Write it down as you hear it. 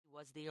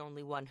was the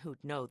only one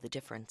who'd know the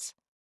difference.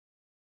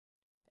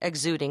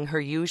 Exuding her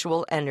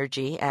usual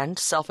energy and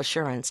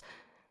self-assurance,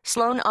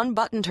 Sloane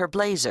unbuttoned her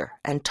blazer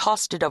and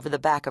tossed it over the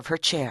back of her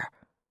chair.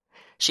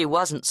 She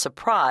wasn't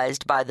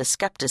surprised by the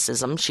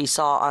skepticism she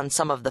saw on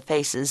some of the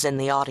faces in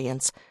the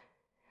audience.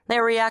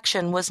 Their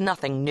reaction was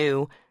nothing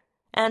new,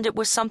 and it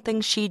was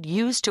something she'd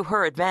used to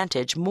her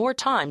advantage more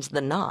times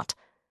than not.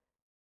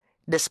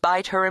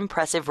 Despite her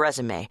impressive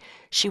resume,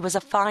 she was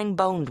a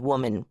fine-boned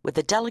woman with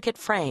a delicate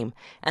frame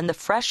and the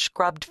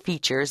fresh-scrubbed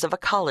features of a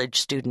college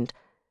student.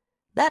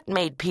 That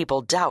made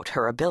people doubt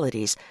her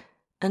abilities,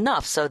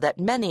 enough so that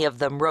many of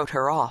them wrote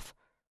her off.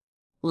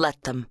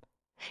 Let them.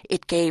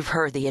 It gave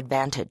her the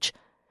advantage,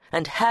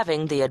 and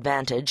having the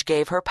advantage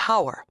gave her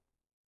power.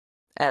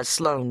 As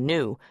Sloane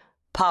knew,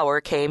 power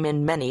came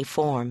in many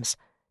forms.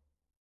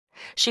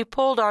 She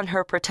pulled on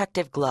her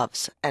protective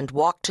gloves and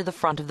walked to the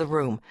front of the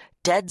room,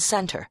 dead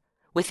center,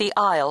 with the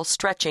aisle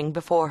stretching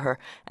before her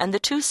and the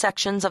two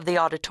sections of the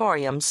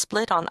auditorium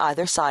split on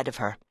either side of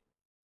her.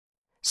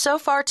 So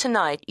far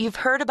tonight,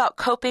 you've heard about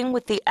coping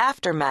with the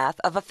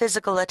aftermath of a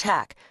physical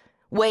attack,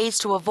 ways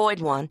to avoid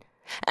one,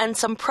 and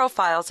some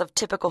profiles of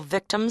typical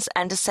victims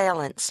and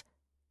assailants,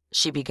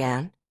 she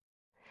began.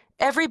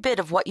 Every bit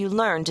of what you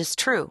learned is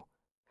true.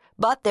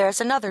 But there's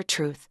another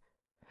truth.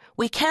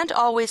 We can't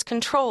always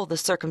control the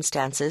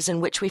circumstances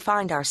in which we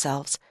find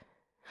ourselves.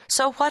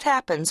 So what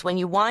happens when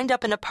you wind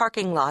up in a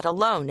parking lot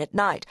alone at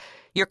night?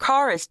 Your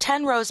car is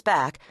 10 rows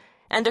back,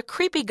 and a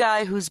creepy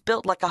guy who's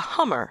built like a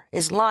Hummer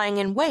is lying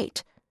in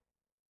wait.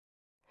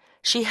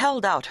 She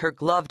held out her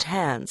gloved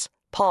hands,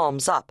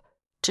 palms up,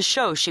 to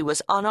show she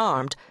was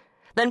unarmed,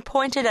 then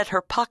pointed at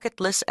her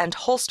pocketless and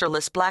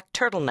holsterless black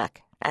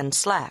turtleneck and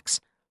slacks.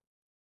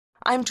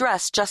 I'm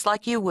dressed just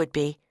like you would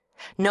be.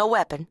 No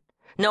weapon,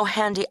 no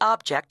handy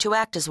object to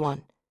act as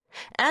one,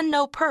 and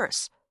no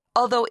purse,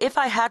 although if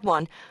I had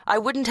one, I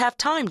wouldn't have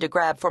time to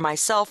grab for my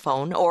cell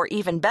phone or,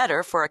 even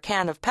better, for a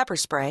can of pepper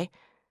spray.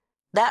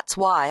 That's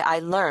why I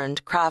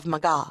learned Krav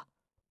Maga.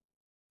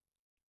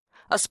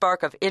 A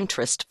spark of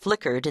interest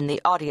flickered in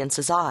the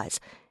audience's eyes,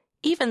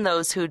 even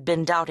those who'd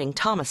been doubting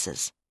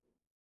Thomas's.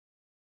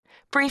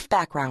 Brief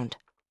background,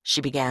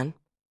 she began.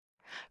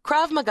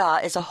 Krav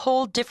Maga is a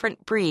whole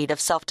different breed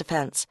of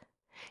self-defense.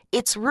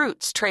 Its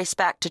roots trace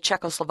back to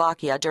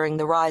Czechoslovakia during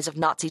the rise of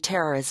Nazi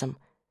terrorism.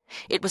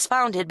 It was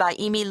founded by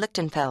Emil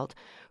Lichtenfeld,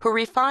 who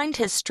refined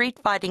his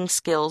street-fighting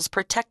skills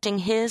protecting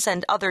his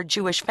and other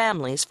Jewish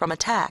families from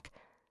attack.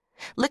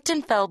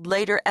 Lichtenfeld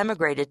later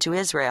emigrated to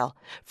Israel,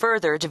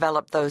 further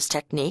developed those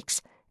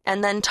techniques,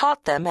 and then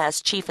taught them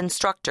as chief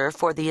instructor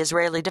for the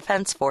Israeli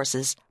Defense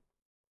Forces.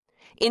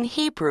 In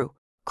Hebrew,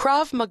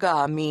 Krav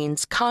Maga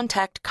means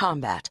contact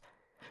combat,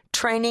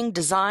 training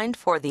designed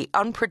for the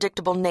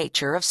unpredictable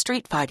nature of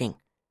street fighting.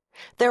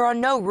 There are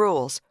no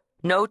rules,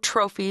 no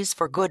trophies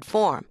for good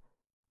form,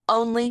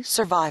 only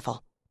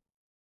survival.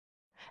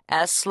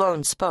 As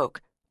Sloane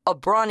spoke, a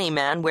brawny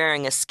man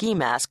wearing a ski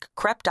mask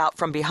crept out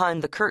from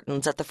behind the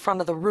curtains at the front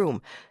of the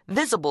room,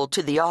 visible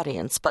to the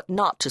audience but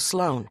not to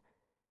Sloane.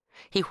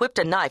 He whipped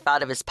a knife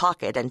out of his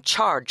pocket and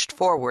charged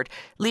forward,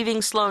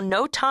 leaving Sloane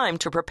no time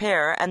to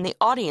prepare and the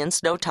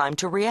audience no time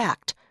to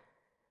react.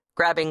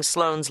 Grabbing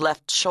Sloane's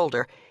left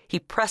shoulder, he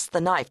pressed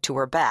the knife to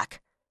her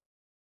back.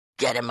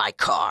 "Get in my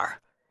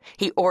car,"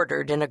 he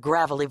ordered in a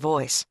gravelly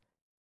voice.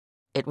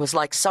 It was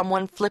like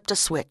someone flipped a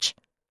switch.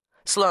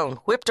 Sloane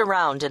whipped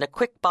around in a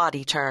quick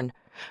body turn.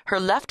 Her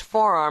left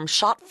forearm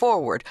shot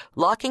forward,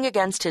 locking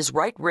against his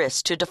right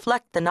wrist to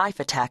deflect the knife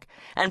attack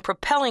and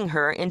propelling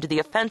her into the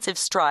offensive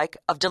strike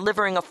of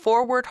delivering a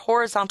forward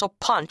horizontal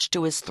punch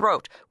to his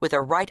throat with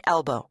her right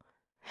elbow.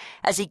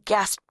 As he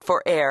gasped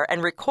for air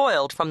and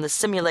recoiled from the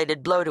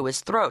simulated blow to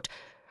his throat,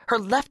 her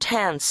left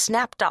hand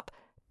snapped up,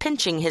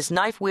 pinching his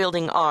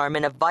knife-wielding arm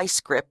in a vice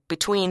grip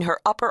between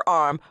her upper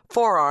arm,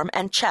 forearm,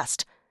 and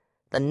chest.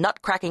 The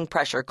nut-cracking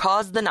pressure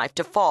caused the knife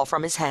to fall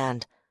from his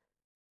hand.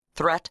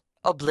 Threat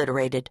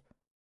obliterated.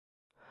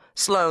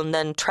 Sloane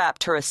then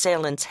trapped her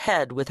assailant's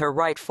head with her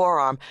right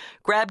forearm,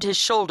 grabbed his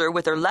shoulder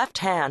with her left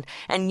hand,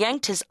 and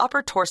yanked his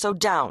upper torso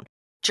down,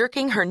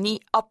 jerking her knee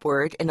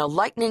upward in a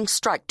lightning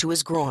strike to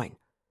his groin.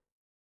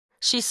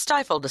 She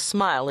stifled a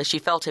smile as she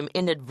felt him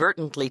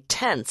inadvertently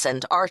tense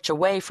and arch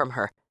away from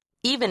her,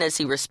 even as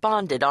he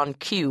responded on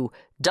cue,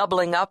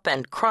 doubling up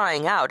and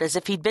crying out as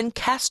if he'd been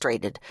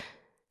castrated.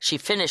 She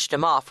finished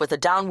him off with a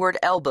downward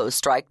elbow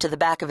strike to the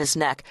back of his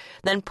neck,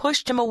 then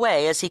pushed him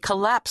away as he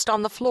collapsed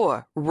on the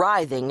floor,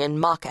 writhing in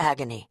mock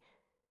agony.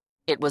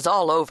 It was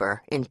all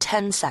over in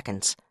 10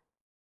 seconds.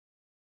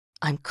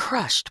 "I'm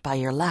crushed by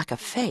your lack of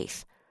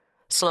faith,"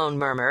 Sloane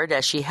murmured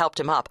as she helped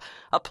him up,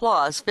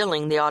 applause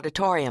filling the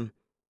auditorium.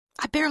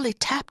 "I barely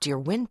tapped your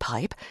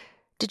windpipe.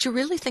 Did you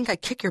really think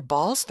I'd kick your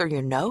balls through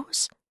your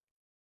nose?"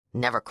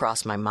 "Never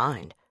crossed my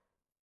mind."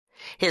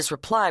 His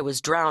reply was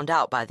drowned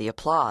out by the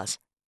applause.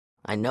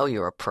 "I know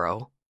you're a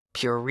pro.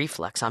 Pure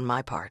reflex on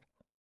my part."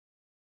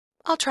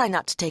 "I'll try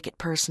not to take it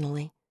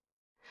personally."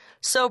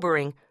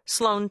 Sobering,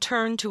 Sloane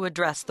turned to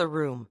address the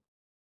room.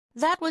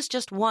 That was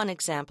just one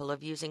example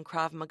of using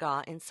Krav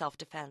Maga in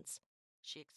self-defense. She